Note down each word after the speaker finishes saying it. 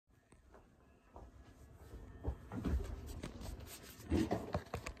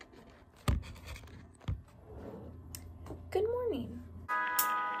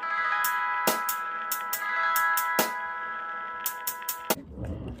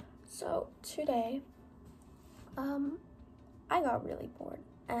So today, I got really bored,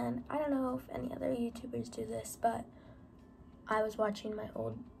 and I don't know if any other YouTubers do this, but I was watching my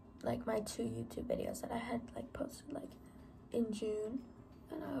old, like my 2 YouTube videos that I had like posted like in June,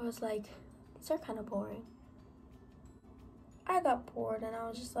 and I was like, these are kind of boring. I got bored, and I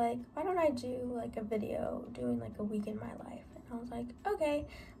was just like, why don't I do like a video doing like a week in my life? And I was like, okay,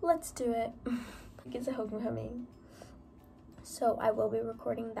 let's do it. It's a homecoming. So I will be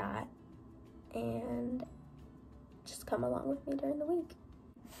recording that, and just come along with me during the week.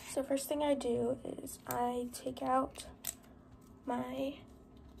 So first thing I do is I take out my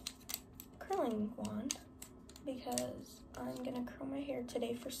curling wand because I'm gonna curl my hair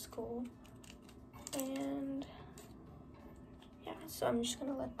today for school. And yeah, so I'm just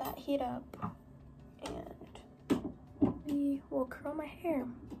gonna let that heat up and we will curl my hair.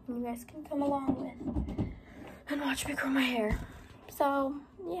 And you guys can come along with and watch me curl my hair. So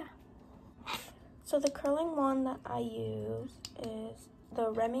yeah. So the curling wand that I use is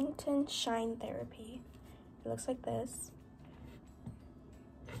the Remington Shine Therapy. It looks like this.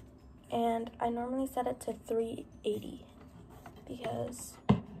 And I normally set it to 380 because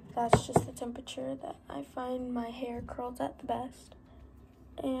that's just the temperature that I find my hair curls at the best.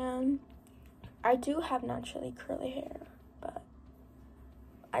 And I do have naturally curly hair, but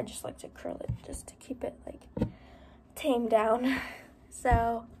I just like to curl it just to keep it like tamed down.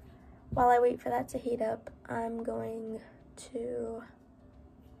 So while I wait for that to heat up, I'm going to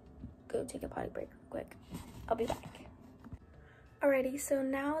go take a potty break real quick. I'll be back. Alrighty, so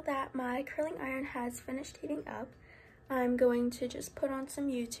now that my curling iron has finished heating up, I'm going to just put on some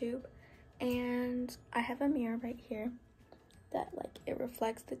YouTube, and I have a mirror right here that like it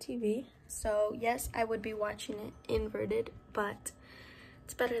reflects the TV. So yes, I would be watching it inverted, but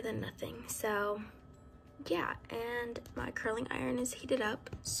it's better than nothing. So yeah, and my curling iron is heated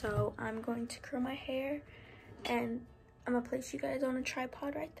up, so I'm going to curl my hair, and I'm gonna place you guys on a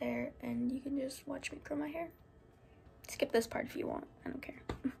tripod right there, and you can just watch me curl my hair. Skip this part if you want, I don't care.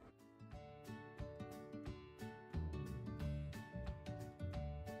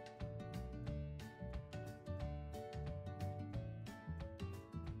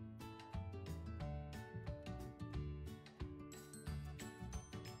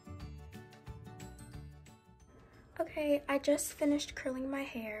 Okay, I just finished curling my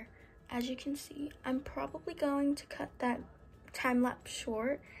hair. As you can see, I'm probably going to cut that time lapse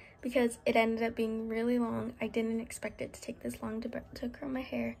short because it ended up being really long. I didn't expect it to take this long to curl my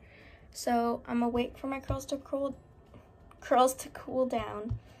hair. So I'm gonna wait for my curls to cool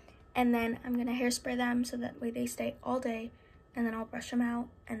down, and then I'm gonna hairspray them so that way they stay all day, and then I'll brush them out,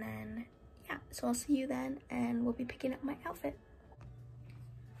 and then yeah, so I'll see you then, and we'll be picking up my outfit.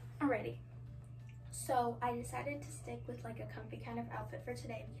 Alrighty. So I decided to stick with like a comfy kind of outfit for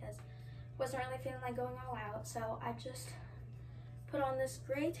today because I wasn't really feeling like going all out. So I just put on this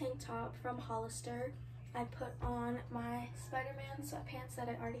gray tank top from Hollister. I put on my Spider-Man sweatpants that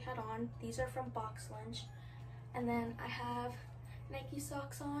I already had on. These are from Box-Lunch. And then I have Nike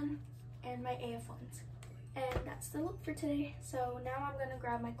socks on and my AF1s. And that's the look for today. So now I'm gonna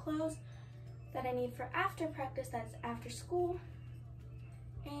grab my clothes that I need for after practice, that's after school.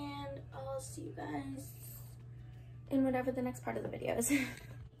 And I'll see you guys in whatever the next part of the video is.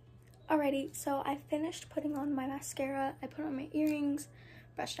 Alrighty, so I finished putting on my mascara, I put on my earrings,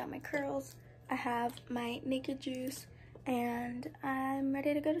 brushed out my curls, I have my naked juice, and I'm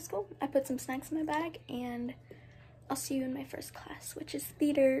ready to go to school. I put some snacks in my bag, and I'll see you in my first class, which is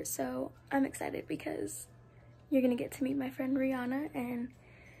theater. So I'm excited because you're gonna get to meet my friend Rihanna, and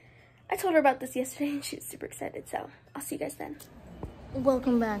I told her about this yesterday and she was super excited, so I'll see you guys then.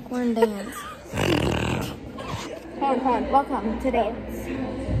 Welcome back, we're in dance. Hold on, welcome to dance.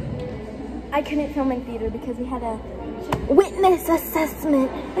 I couldn't film in theater because we had a witness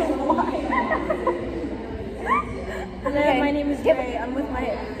assessment. Hello, my name is Gray. I'm with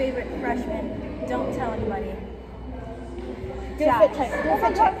my favorite freshman. Don't tell anybody. Do a fit check, do a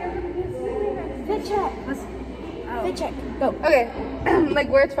fit check. Fit check. Oh. Fit check, go. Okay, like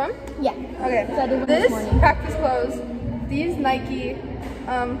where it's from? Yeah. Okay, So I did one this this morning. practice clothes, these Nike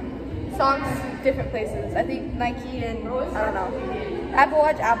socks, different places. I think Nike and, I don't know. Apple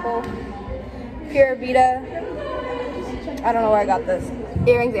Watch, Apple. Pure Vita. I don't know where I got this.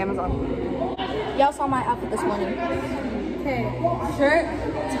 Earrings, Amazon. Y'all saw my outfit this morning. Okay, shirt,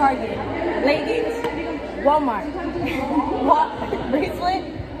 Target. Leggings, Walmart. Bracelet,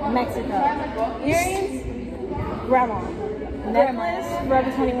 Mexico. Earrings, Grandma. Necklace,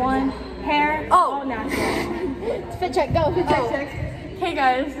 Forever 21. Hair, all natural. Fit check, go, fit check. Hey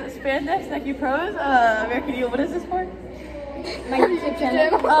guys, Spandex Nike Pros, American Eagle. What is this for? My YouTube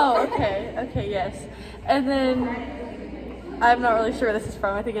channel. Oh, okay. Okay, yes. And then I'm not really sure where this is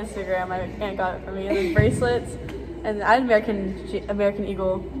from. I think Instagram. My aunt got it for me. And then bracelets. And I had American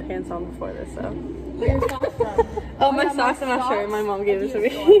Eagle pants on before this, so. Where your socks from? Oh, my socks, I'm not sure. My mom gave it to me.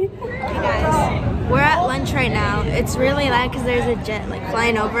 Hey guys, we're at lunch right now. It's really loud because there's a jet like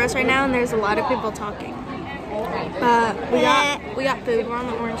flying over us right now, and there's a lot of people talking. But we got food. We're on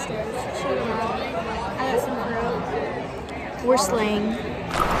the orange stairs. I got some fruit. We're slaying.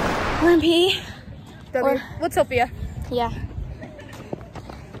 We're in P. What's Sophia? Yeah.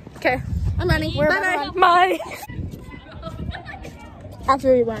 Okay. I'm running. Bye.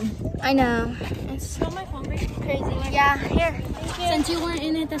 After we run. I know. It's my phone crazy. yeah. Here. Since you weren't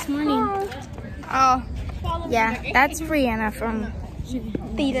in it this morning. Oh. Yeah. That's Brianna from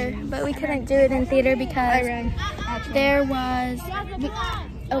theater, but we couldn't do it in theater because there was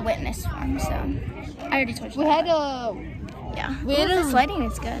a witness form. So I already told you. We had to. Yeah. We had to sledding.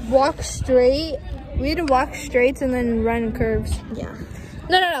 It's good. Walk straight. We had to walk straight and then run curves. Yeah.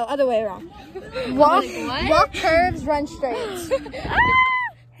 No, other way around. Walk curves, run straight.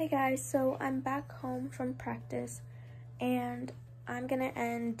 Hey guys, so I'm back home from practice and I'm gonna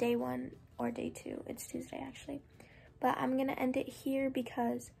end day 1 or day 2. It's Tuesday actually. But I'm gonna end it here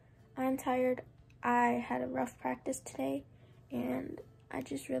because I'm tired. I had a rough practice today and I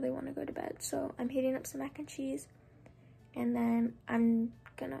just really want to go to bed. So I'm heating up some mac and cheese and then I'm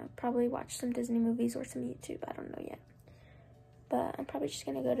gonna probably watch some Disney movies or some YouTube. I don't know yet. But I'm probably just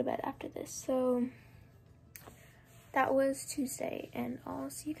gonna go to bed after this. So that was Tuesday and I'll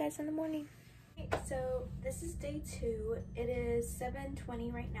see you guys in the morning. So this is day 2. It is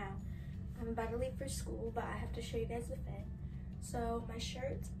 7:20 right now. I'm about to leave for school, but I have to show you guys the fit. So my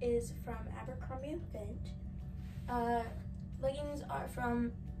shirt is from Abercrombie & Fitch. Leggings are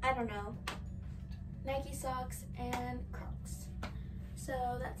from, I don't know, Nike socks and Crocs. So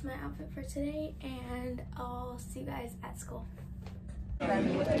that's my outfit for today and I'll see you guys at school.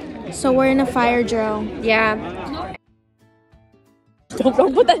 So we're in a fire drill. Yeah.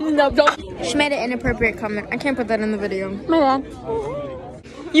 Don't put that in the don't. She made an inappropriate comment. I can't put that in the video. My bad.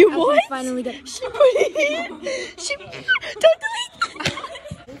 You what? Finally got. She put it in. She don't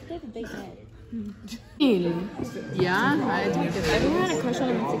delete. Yeah, I Everyone had a crush on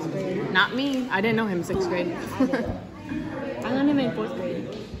him in 6th grade. not me. I didn't know him in 6th grade. I learned him in 4th grade.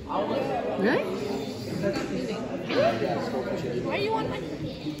 Really? Why are you on my...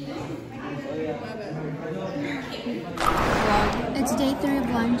 It's day 3 of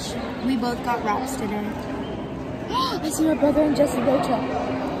lunch. We both got wraps today. I see my brother and Jesse Rachel.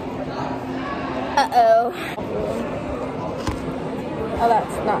 Uh-oh. Oh,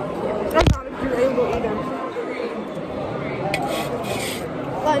 that's not cute. That's not a cute angle either.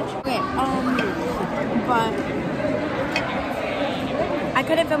 Lunch. Okay, but I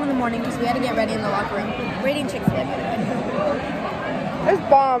couldn't film in the morning because we had to get ready in the locker room. Rating Chick-fil-A, by the way. It's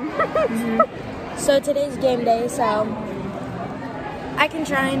bomb. So today's game day, so I can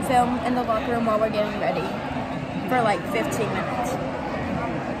try and film in the locker room while we're getting ready for like 15 minutes.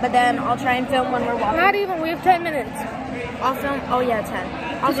 But then I'll try and film when we're walking. Not even. We have 10 minutes. I'll film, oh yeah,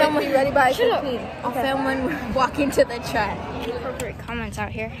 10. I'll film when we're ready by 15. I'll film when we're walking to the track. Inappropriate comments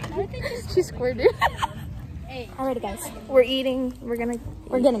out here. She squirted. Alrighty guys, We're eating. we're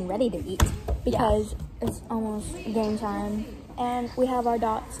getting ready to eat because it's almost game time. And we have our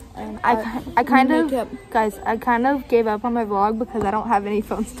dots and I kind of gave up on my vlog because I don't have any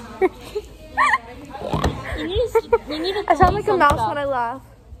phone storage. You need to I sound like a mouse when I laugh.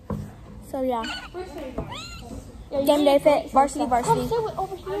 So yeah. Game day fit, varsity. Come sit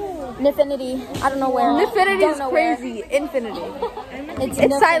over here. Nifinity, I don't know where. Nifinity Don't is know where. crazy. Infinity. It's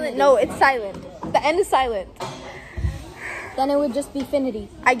It's silent. Nifinity. No, it's silent. The end is silent. Then it would just be finity.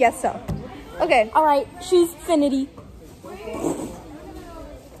 I guess so. Okay. Alright, she's finity.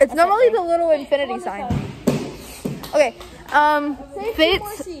 It's normally the little infinity sign. Okay.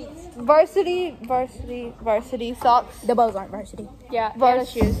 Fits. Varsity socks. The bows aren't varsity. Yeah. And the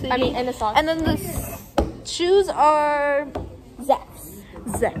shoes. I mean, and the socks. And then the shoes are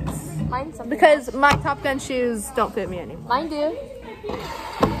Zex. Mine's something Because my Top Gun shoes don't fit me anymore. Mine do.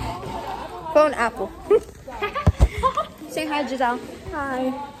 Phone Apple. Say hi, Giselle.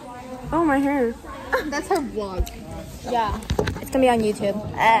 Hi. Oh, my hair. That's her vlog. Yeah. It's gonna be on YouTube.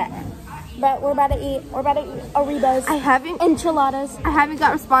 But we're about to eat. We're about to eat Arribas. I haven't Enchiladas.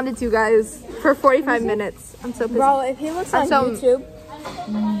 got responded to, guys, for 45 minutes. I'm so pissed. Bro, if he looks on YouTube,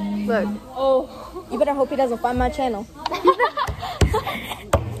 Look. Oh. you better hope he doesn't find my channel.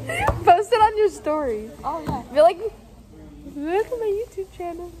 Post it on your story. Oh, yeah. Be like, look at my YouTube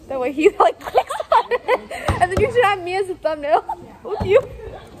channel. That way he like clicks on And then you should have me as a thumbnail with you.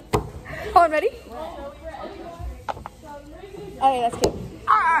 Hold on, ready? Okay, that's cute.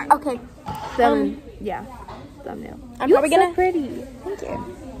 Okay. Then, yeah, thumbnail. I'm probably gonna. Pretty. Thank you.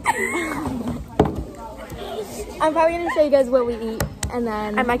 I'm probably gonna show you guys what we eat, and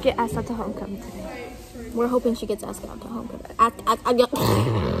then I might get asked out to homecoming today. we're hoping she gets asked out to homecoming.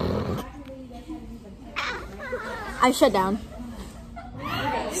 I shut down.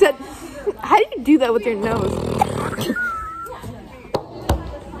 She said, how do you do that with your nose?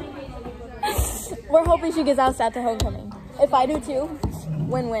 We're hoping she gets asked out to homecoming. If I do too,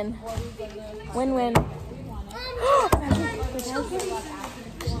 win-win. Win-win.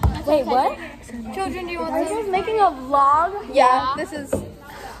 Wait, what? Children, do you want Are you guys making a vlog? Yeah, this is.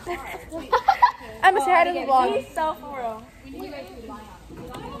 I'm a sad of the vlog. So for real.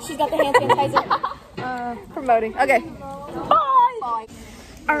 She's got the hand sanitizer. Promoting. Okay. Bye.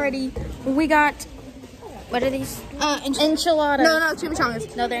 Alrighty, we got. What are these? Enchiladas. No,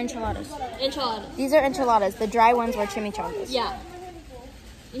 chimichangas. No, they're enchiladas. Enchiladas. These are enchiladas. The dry ones were chimichangas. Yeah.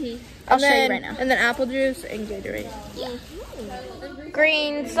 I'll show you right now. And then apple juice and Gatorade.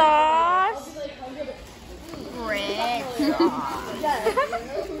 Green sauce. Red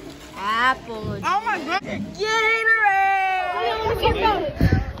sauce. Apple juice. Oh my god.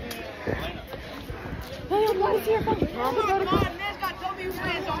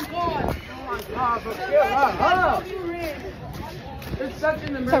 It's such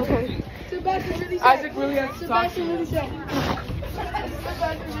an emergency. Isaac really has to talk to you.